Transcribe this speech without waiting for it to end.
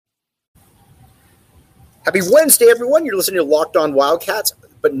Happy Wednesday, everyone. You're listening to Locked On Wildcats,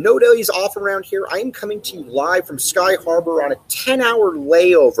 but no days off around here. I am coming to you live from Sky Harbor on a 10-hour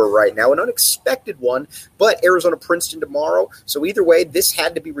layover right now, an unexpected one, but Arizona Princeton tomorrow. So either way, this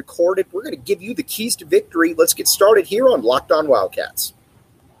had to be recorded. We're going to give you the keys to victory. Let's get started here on Locked On Wildcats.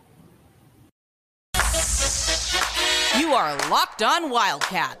 You are Locked On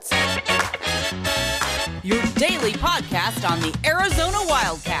Wildcats, your daily podcast on the Arizona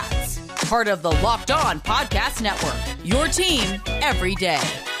Wildcats. Part of the Locked On Podcast Network, your team every day.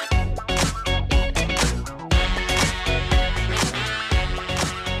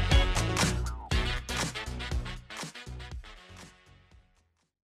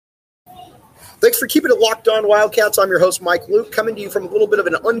 Thanks for keeping it Locked On Wildcats. I'm your host, Mike Luke, coming to you from a little bit of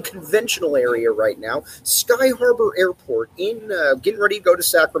an unconventional area right now. Sky Harbor Airport, getting ready to go to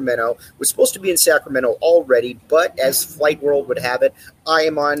Sacramento. Was supposed to be in Sacramento already, but as Flight World would have it, I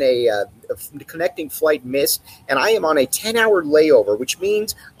am on a connecting flight missed, and I am on a 10-hour layover, which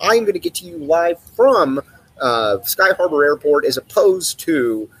means I'm going to get to you live from Sky Harbor Airport as opposed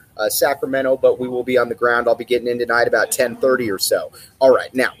to Sacramento, but we will be on the ground. I'll be getting in tonight about 10:30 or so. All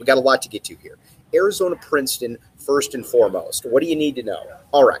right, now, we got a lot to get to here. Arizona Princeton, first and foremost. What do you need to know?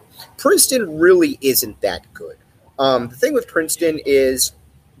 All right, Princeton really isn't that good. The thing with Princeton is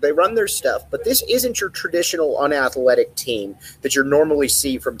they run their stuff, but this isn't your traditional unathletic team that you normally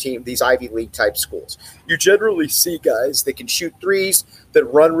see from these Ivy League type schools. You generally see guys that can shoot threes, that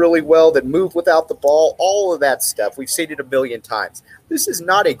run really well, that move without the ball, all of that stuff. We've seen it a million times. This is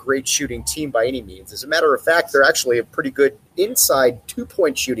not a great shooting team by any means. As a matter of fact, they're actually a pretty good inside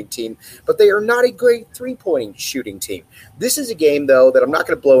two-point shooting team, but they are not a great three-point shooting team. This is a game, though, that I'm not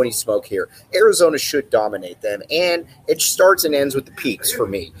going to blow any smoke here. Arizona should dominate them, and it starts and ends with the peaks for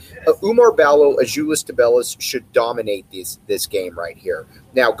me. Umar Ballo, Azuolas Tubelis should dominate this game right here.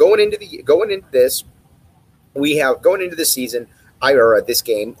 Now, going into this season, this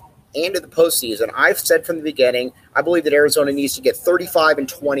game, and in the postseason, I've said from the beginning, I believe that Arizona needs to get 35 and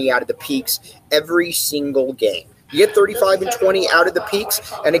 20 out of the peaks every single game. You get 35 and 20 out of the peaks,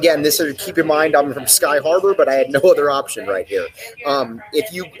 and again, keep in mind, I'm from Sky Harbor, but I had no other option right here.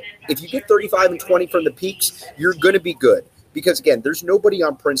 If you get 35 and 20 from the peaks, you're going to be good. Because, again, there's nobody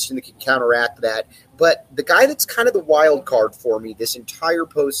on Princeton that can counteract that. But the guy that's kind of the wild card for me this entire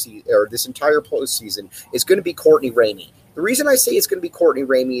postseason is going to be Courtney Ramey. The reason I say it's going to be Courtney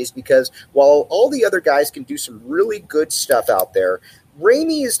Ramey is because while all the other guys can do some really good stuff out there,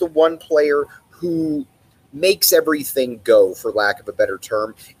 Ramey is the one player who makes everything go, for lack of a better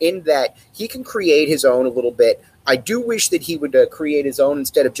term, in that he can create his own a little bit. I do wish that he would create his own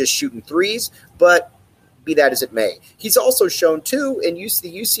instead of just shooting threes, but be that as it may. He's also shown, too, in the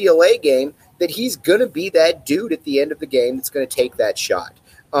UCLA game that he's going to be that dude at the end of the game that's going to take that shot.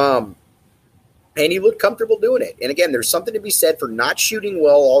 And he looked comfortable doing it. And again, there's something to be said for not shooting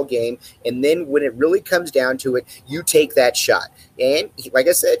well all game, and then when it really comes down to it, you take that shot. And like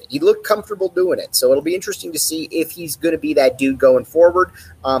I said, he looked comfortable doing it. So it'll be interesting to see if he's going to be that dude going forward.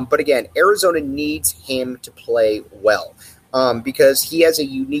 But again, Arizona needs him to play well. Because he has a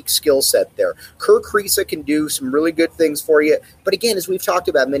unique skill set there. Kerr Kriisa can do some really good things for you. But again, as we've talked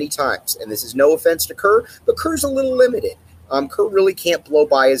about many times, and this is no offense to Kerr, but Kerr's a little limited. Kerr really can't blow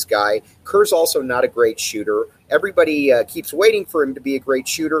by his guy. Kerr's also not a great shooter. Everybody keeps waiting for him to be a great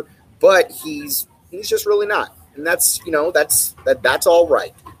shooter, but he's just really not. And that's all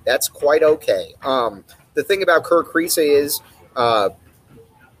right. That's quite okay. The thing about Kerr Kriisa is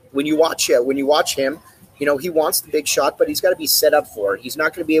when you watch him, he wants the big shot, but he's got to be set up for it. He's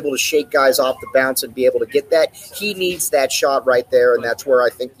not going to be able to shake guys off the bounce and be able to get that. He needs that shot right there, and that's where I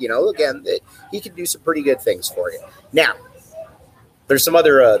think, again, that he can do some pretty good things for you. Now, there's some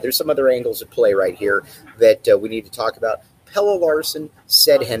other angles at play right here that we need to talk about. Pelle Larsson,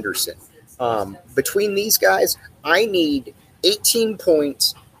 Sed Henderson. Between these guys, I need 18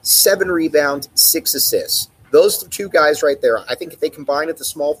 points, 7 rebounds, 6 assists. Those two guys right there, I think if they combine at the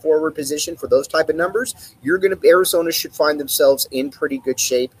small forward position for those type of numbers, Arizona should find themselves in pretty good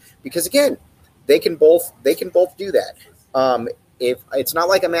shape because again, they can both do that. If it's not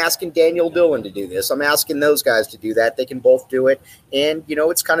like I'm asking Daniel Dillon to do this, I'm asking those guys to do that. They can both do it, and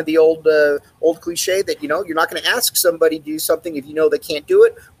it's kind of the old cliche that you're not going to ask somebody to do something if they can't do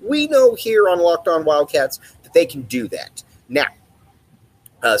it. We know here on Locked On Wildcats that they can do that. Now,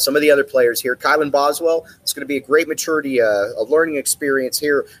 some of the other players here, Kylan Boswell, it's going to be a great maturity, a learning experience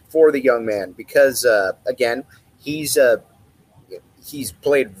here for the young man because, again, he's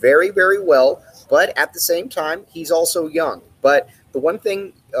played very, very well, but at the same time, he's also young. But the one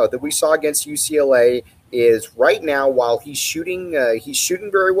thing that we saw against UCLA is right now, while he's shooting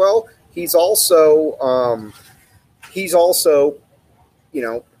very well, he's also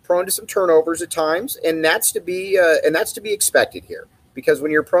prone to some turnovers at times, and that's to be expected here, because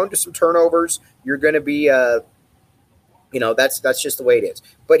when you're prone to some turnovers, you're going to be that's just the way it is.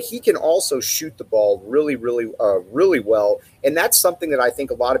 But he can also shoot the ball really, really, really well, and that's something that I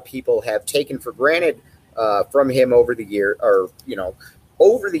think a lot of people have taken for granted from him over the year,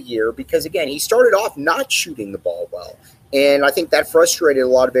 because again, he started off not shooting the ball well, and I think that frustrated a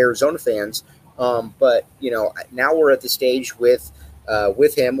lot of Arizona fans. But now we're at the stage with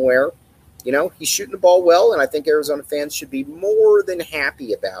him where, he's shooting the ball well, and I think Arizona fans should be more than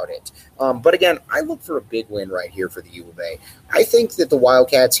happy about it. But again, I look for a big win right here for the U of A. I think that the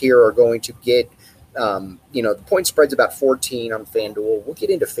Wildcats here are going to get, the point spread's about 14 on FanDuel. We'll get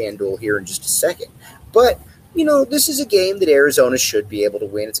into FanDuel here in just a second. But, this is a game that Arizona should be able to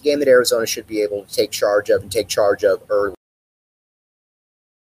win. It's a game that Arizona should be able to take charge of early.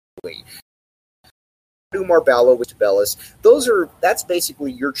 Marbello with Tabellis. That's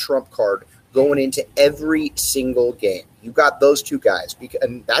basically your trump card going into every single game. You got those two guys,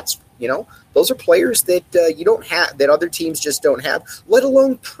 and that's those are players that you don't have, that other teams just don't have, let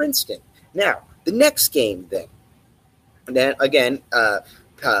alone Princeton. Now the next game, then again,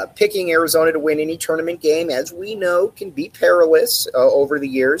 picking Arizona to win any tournament game, as we know, can be perilous over the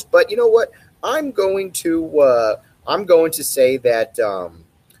years. But you know what? I'm going to say that.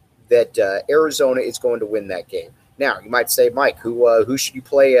 Arizona is going to win that game. Now, you might say, Mike, who should you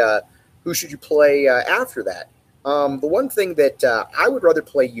play? Who should you play after that? The one thing that I would rather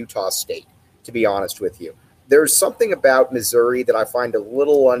play Utah State, to be honest with you. There's something about Missouri that I find a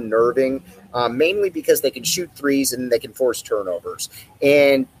little unnerving, mainly because they can shoot threes and they can force turnovers.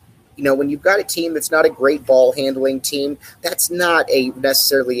 And when you've got a team that's not a great ball handling team, that's not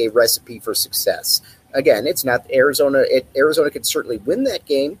necessarily a recipe for success. Again, it's not Arizona. Arizona could certainly win that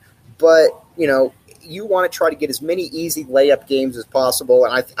game, but you want to try to get as many easy layup games as possible.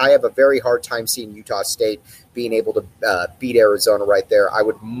 And I have a very hard time seeing Utah State being able to beat Arizona right there. I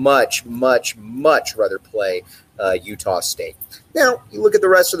would much, much, much rather play Utah State. Now you look at the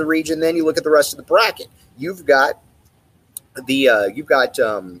rest of the region, then you look at the rest of the bracket. You've got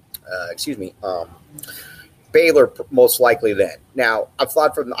Baylor most likely then. Now, I've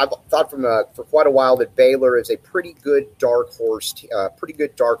thought for quite a while that Baylor is a pretty good dark horse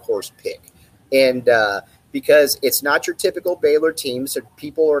pick, and because it's not your typical Baylor team, so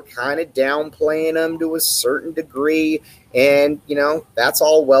people are kind of downplaying them to a certain degree, and that's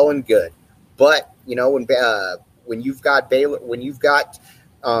all well and good. But when you've got Baylor, when you've got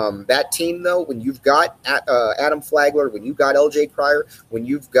that team, though, when you've got Adam Flagler, when you've got L.J. Pryor, when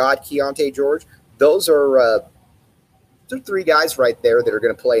you've got Keontae George. Those are three guys right there that are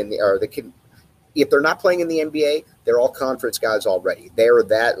going to play if they're not playing in the NBA, they're all conference guys already. They're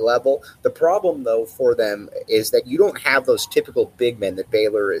that level. The problem, though, for them is that you don't have those typical big men that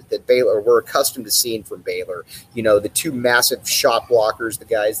Baylor we're accustomed to seeing from Baylor. The two massive shot blockers, the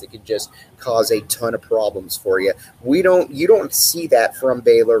guys that can just cause a ton of problems for you. You don't see that from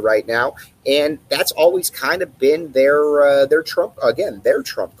Baylor right now, and that's always kind of been their trump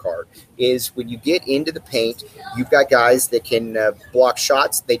card is when you get into the paint, you've got guys that can block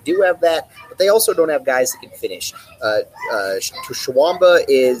shots. They do have that, but they also don't have guys that can finish. Shawamba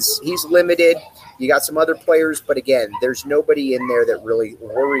he's limited. You got some other players, but again, there's nobody in there that really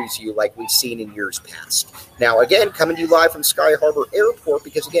worries you like we've seen in years past. Now, again, coming to you live from Sky Harbor Airport,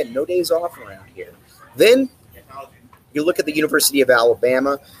 because again, no days off around here. Then you look at the University of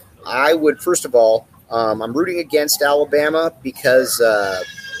Alabama. I would, first of all, I'm rooting against Alabama because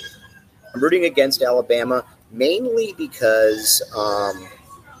mainly because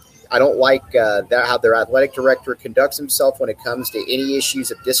I don't like how their athletic director conducts himself when it comes to any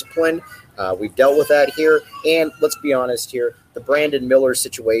issues of discipline. We've dealt with that here. And let's be honest here, the Brandon Miller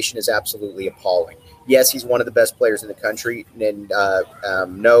situation is absolutely appalling. Yes, he's one of the best players in the country, and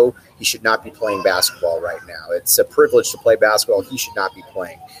no, he should not be playing basketball right now. It's a privilege to play basketball. He should not be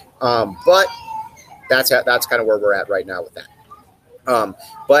playing. But that's kind of where we're at right now with that.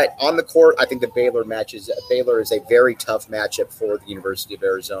 But on the court, I think the Baylor is a very tough matchup for the University of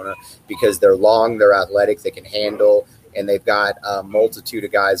Arizona because they're long, they're athletic, they can handle, and they've got a multitude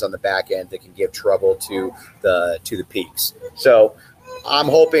of guys on the back end that can give trouble to the Peaks. So I'm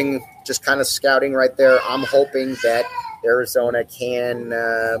hoping, just kind of scouting right there, I'm hoping that Arizona can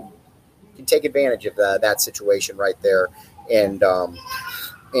take advantage of that situation right there, and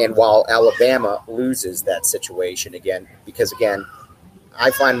while Alabama loses that situation again, because again, I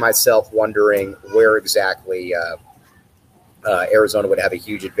find myself wondering where exactly Arizona would have a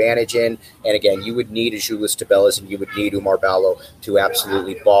huge advantage in. And again, you would need Azuolas Tubelis and you would need Umar Ballo to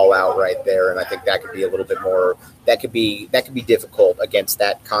absolutely ball out right there. And I think that could be a little bit more, that could be difficult against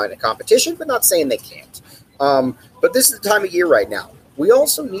that kind of competition, but not saying they can't. But this is the time of year right now. We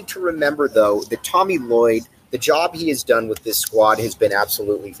also need to remember, though, that Tommy Lloyd, the job he has done with this squad has been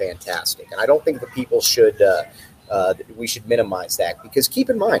absolutely fantastic. And I don't think that people should, we should minimize that, because keep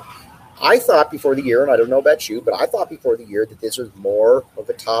in mind, I thought before the year, and I don't know about you, but I thought before the year that this was more of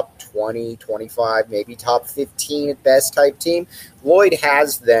a top 20, 25, maybe top 15 at best type team. Lloyd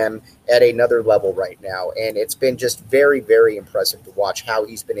has them at another level right now, and it's been just very, very impressive to watch how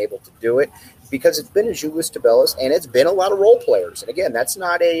he's been able to do it, because it's been Azuolas Tubelis and it's been a lot of role players. And again, that's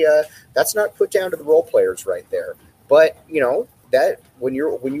not put down to the role players right there. But you know that when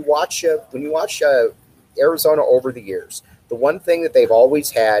you watch Arizona over the years, the one thing that they've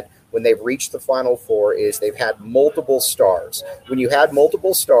always had when they've reached the Final Four is they've had multiple stars. When you had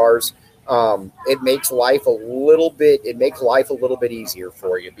multiple stars, it makes life a little bit easier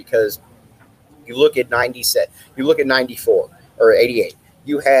for you, because you look at 94 or 88.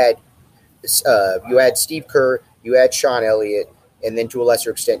 You had Steve Kerr, you had Sean Elliott, and then to a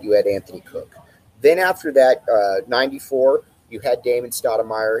lesser extent you had Anthony Cook. Then after that, 94. You had Damon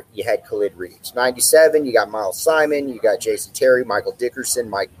Stoudemire, you had Khalid Reeves. 97, you got Miles Simon, you got Jason Terry, Michael Dickerson,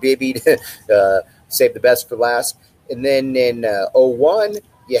 Mike Bibby, save the best for last. And then in 01,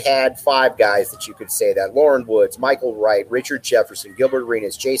 you had five guys that you could say that. Lauren Woods, Michael Wright, Richard Jefferson, Gilbert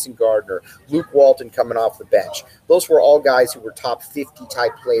Arenas, Jason Gardner, Luke Walton coming off the bench. Those were all guys who were top 50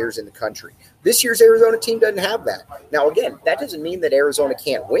 type players in the country. This year's Arizona team doesn't have that. Now, again, that doesn't mean that Arizona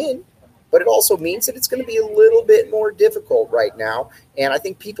can't win, but it also means that it's going to be a little bit more difficult right now. And I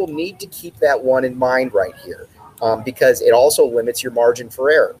think people need to keep that one in mind right here, because it also limits your margin for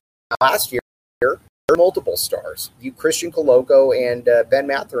error. Last year, there were multiple stars. Christian Coloco and Ben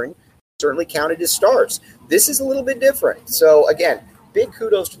Matherin certainly counted as stars. This is a little bit different. So, again, big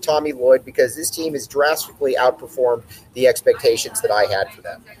kudos to Tommy Lloyd, because this team has drastically outperformed the expectations that I had for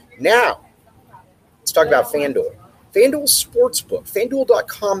them. Now, let's talk about FanDuel. FanDuel Sportsbook,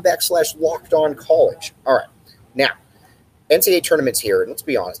 FanDuel.com/LockedOnCollege. All right. Now, NCAA tournament's here, and let's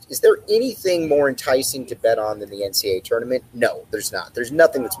be honest. Is there anything more enticing to bet on than the NCAA tournament? No, there's not. There's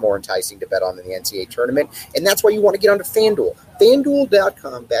nothing that's more enticing to bet on than the NCAA tournament, and that's why you want to get onto FanDuel.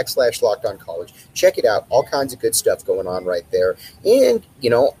 FanDuel.com/LockedOnCollege. Check it out. All kinds of good stuff going on right there. And, you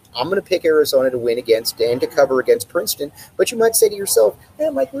know, I'm going to pick Arizona to win against and to cover against Princeton, but you might say to yourself,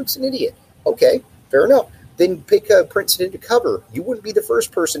 Mike Luke's an idiot. Okay, fair enough. Then pick Princeton to cover. You wouldn't be the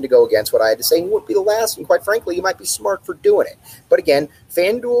first person to go against what I had to say. You wouldn't be the last. And quite frankly, you might be smart for doing it. But again,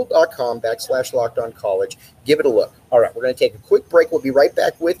 FanDuel.com/LockedOnCollege. Give it a look. All right, we're going to take a quick break. We'll be right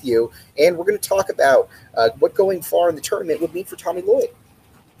back with you. And we're going to talk about what going far in the tournament would mean for Tommy Lloyd.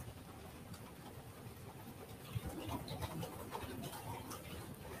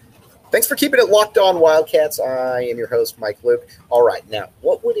 Thanks for keeping it locked on, Wildcats. I am your host, Mike Luke. All right, now,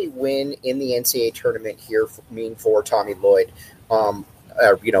 what would a win in the NCAA tournament here mean for Tommy Lloyd,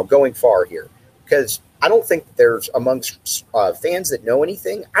 going far here? Because I don't think there's, amongst fans that know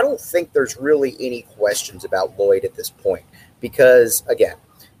anything, I don't think there's really any questions about Lloyd at this point. Because, again,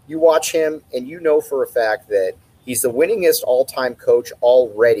 you watch him and you know for a fact that he's the winningest all-time coach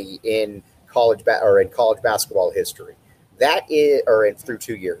already in college basketball history. That is, through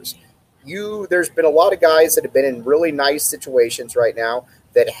 2 years. There's been a lot of guys that have been in really nice situations right now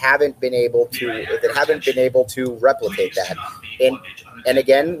that haven't been able to replicate that. And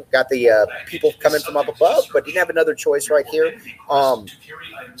again, got the people coming from up above, but didn't have another choice right here.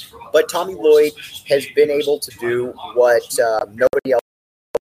 But Tommy Lloyd has been able to do what nobody else.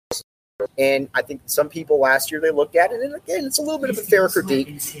 And I think some people last year, they looked at it, and again, it's a little bit of a fair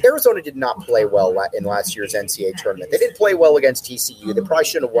critique. Arizona did not play well in last year's NCAA tournament. They didn't play well against TCU. They probably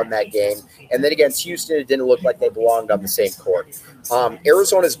should have won that game. And then against Houston, it didn't look like they belonged on the same court.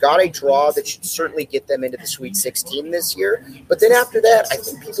 Arizona's got a draw that should certainly get them into the Sweet 16 this year. But then after that, I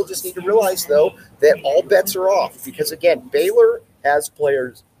think people just need to realize, though, that all bets are off. Because, again, Baylor has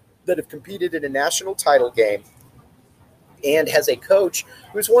players that have competed in a national title game and has a coach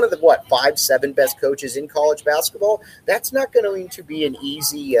who's one of the 5-7 best coaches in college basketball. That's not going to be an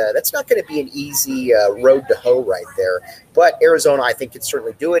easy. Road to hoe right there. But Arizona, I think, can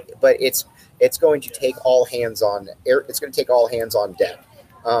certainly do it. But it's going to take all hands on. It's going to take all hands on deck.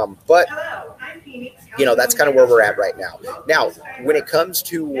 But that's kind of where we're at right now. Now, when it comes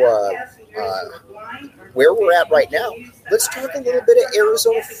to where we're at right now, let's talk a little bit of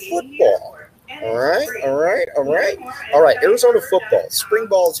Arizona football. All right, all right, all right. All right, Arizona football. Spring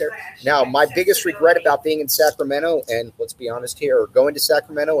ball's here. Now, my biggest regret about being in Sacramento, and let's be honest here, or going to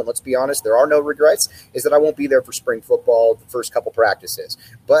Sacramento, and let's be honest, there are no regrets, is that I won't be there for spring football the first couple practices.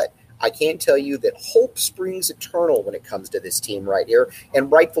 But I can tell you that hope springs eternal when it comes to this team right here,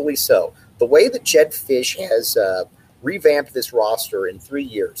 and rightfully so. The way that Jed Fish has revamped this roster in 3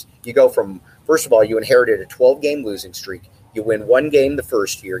 years, you go from, first of all, you inherited a 12-game losing streak. You win one game the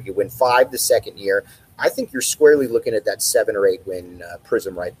first year. You win 5 the second year. I think you're squarely looking at that 7 or 8 win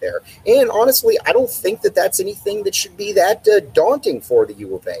prism right there. And honestly, I don't think that that's anything that should be that daunting for the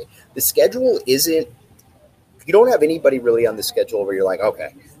U of A. The schedule isn't – you don't have anybody really on the schedule where you're like,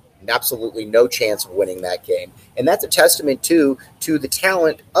 okay, absolutely no chance of winning that game. And that's a testament, too, to the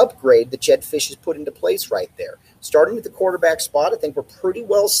talent upgrade that Jed Fish has put into place right there. Starting at the quarterback spot, I think we're pretty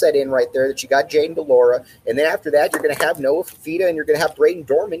well set in right there that you got Jaden DeLaura. And then after that, you're going to have Noah Fafita and you're going to have Braden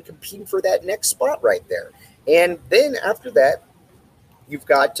Dorman competing for that next spot right there. And then after that, you've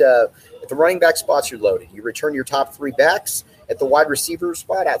got at the running back spots, you're loaded. You return your top 3 backs. At the wide receiver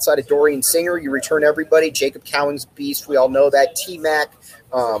spot, outside of Dorian Singer, you return everybody. Jacob Cowing's beast, we all know that. T-Mac.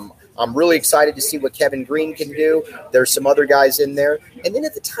 I'm really excited to see what Kevin Green can do. There's some other guys in there. And then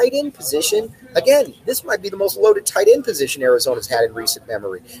at the tight end position, again, this might be the most loaded tight end position Arizona's had in recent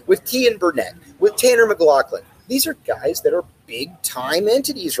memory. With Kean Burnett, with Tanner McLaughlin. These are guys that are big-time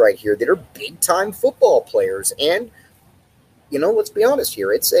entities right here, that are big-time football players. And, let's be honest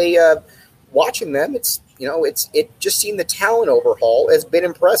here. It's watching them, it just seemed the talent overhaul has been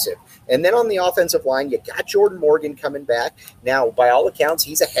impressive. And then on the offensive line, you got Jordan Morgan coming back. Now, by all accounts,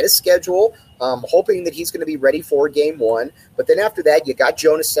 he's ahead of schedule, hoping that he's going to be ready for game 1. But then after that, you got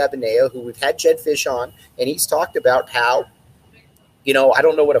Jonas Sabaneo, who we've had Jed Fish on, and he's talked about how, I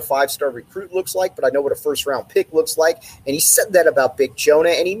don't know what a 5-star recruit looks like, but I know what a first-round pick looks like. And he said that about Big Jonah,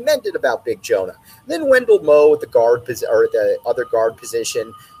 and he meant it about Big Jonah. Then Wendell Moe at the guard or the other guard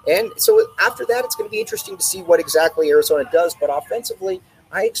position. And so after that, it's going to be interesting to see what exactly Arizona does. But offensively,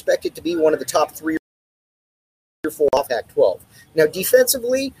 I expect it to be one of the top 3 or 4 off Pac-12. Now,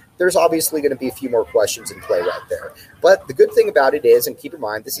 defensively, there's obviously going to be a few more questions in play right there. But the good thing about it is, and keep in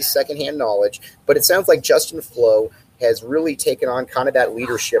mind, this is secondhand knowledge, but it sounds like Justin Flo has really taken on kind of that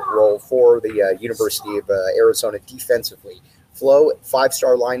leadership role for the University of Arizona defensively. Flo,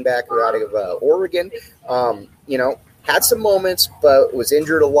 5-star linebacker out of Oregon, had some moments, but was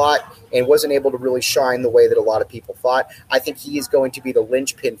injured a lot and wasn't able to really shine the way that a lot of people thought. I think he is going to be the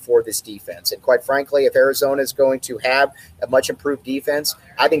linchpin for this defense. And quite frankly, if Arizona is going to have a much improved defense,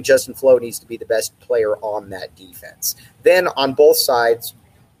 I think Justin Flo needs to be the best player on that defense. Then on both sides,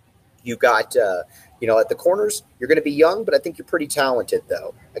 you got at the corners, you're going to be young, but I think you're pretty talented,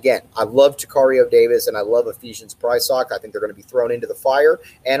 though. Again, I love Takario Davis, and I love Ephesians Prysock. I think they're going to be thrown into the fire,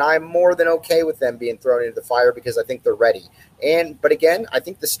 and I'm more than okay with them being thrown into the fire because I think they're ready. But again, I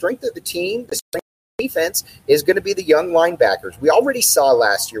think the strength of the team, the strength of the defense, is going to be the young linebackers. We already saw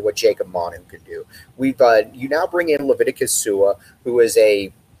last year what Jacob Manu could do. You now bring in Leviticus Sua, who is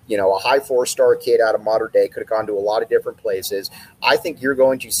a high 4-star kid out of Mater Dei, could have gone to a lot of different places. I think you're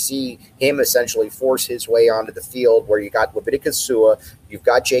going to see him essentially force his way onto the field where you got Leviticus Sua, you've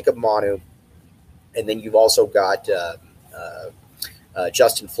got Jacob Manu, and then you've also got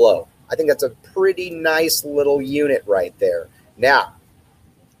Justin Flo. I think that's a pretty nice little unit right there. Now,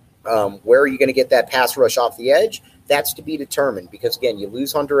 where are you going to get that pass rush off the edge? That's to be determined because, again, you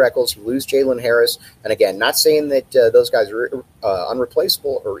lose Hunter Echols, you lose Jalen Harris. And, again, not saying that those guys are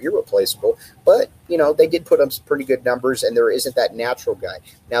unreplaceable or irreplaceable, but, they did put up some pretty good numbers, and there isn't that natural guy.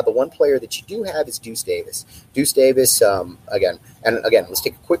 Now, the one player that you do have is Deuce Davis. Deuce Davis, again, let's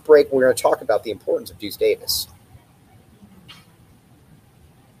take a quick break. We're going to talk about the importance of Deuce Davis.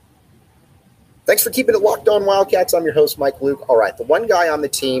 Thanks for keeping it locked on Wildcats. I'm your host, Mike Luke. All right, the one guy on the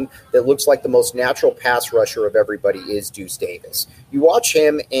team that looks like the most natural pass rusher of everybody is Deuce Davis. You watch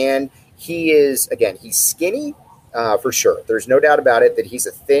him, and he is, again, he's skinny for sure. There's no doubt about it that he's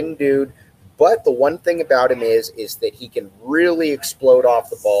a thin dude, but the one thing about him is that he can really explode off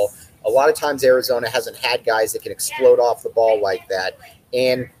the ball. A lot of times Arizona hasn't had guys that can explode off the ball like that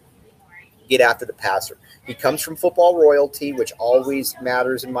and get after the passer. He comes from football royalty, which always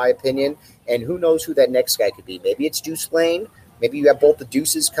matters in my opinion. And who knows who that next guy could be. Maybe it's Deuce Lane. Maybe you have both the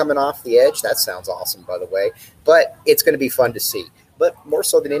Deuces coming off the edge. That sounds awesome, by the way. But it's going to be fun to see. But more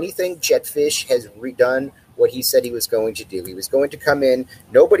so than anything, Jed Fish has redone what he said he was going to do. He was going to come in.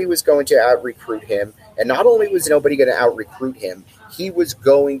 Nobody was going to out-recruit him. And not only was nobody going to out-recruit him, he was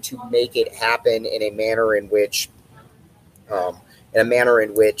going to make it happen in a manner in which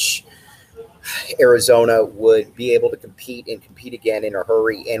Arizona would be able to compete again in a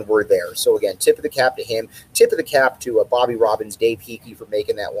hurry, and we're there. So again, tip of the cap to him, tip of the cap to Bobby Robbins, Dave Hickey for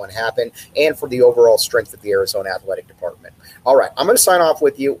making that one happen, and for the overall strength of the Arizona Athletic Department. All right, I'm going to sign off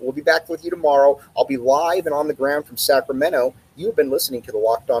with you. We'll be back with you tomorrow. I'll be live and on the ground from Sacramento. You've been listening to the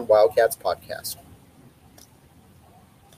Locked On Wildcats podcast.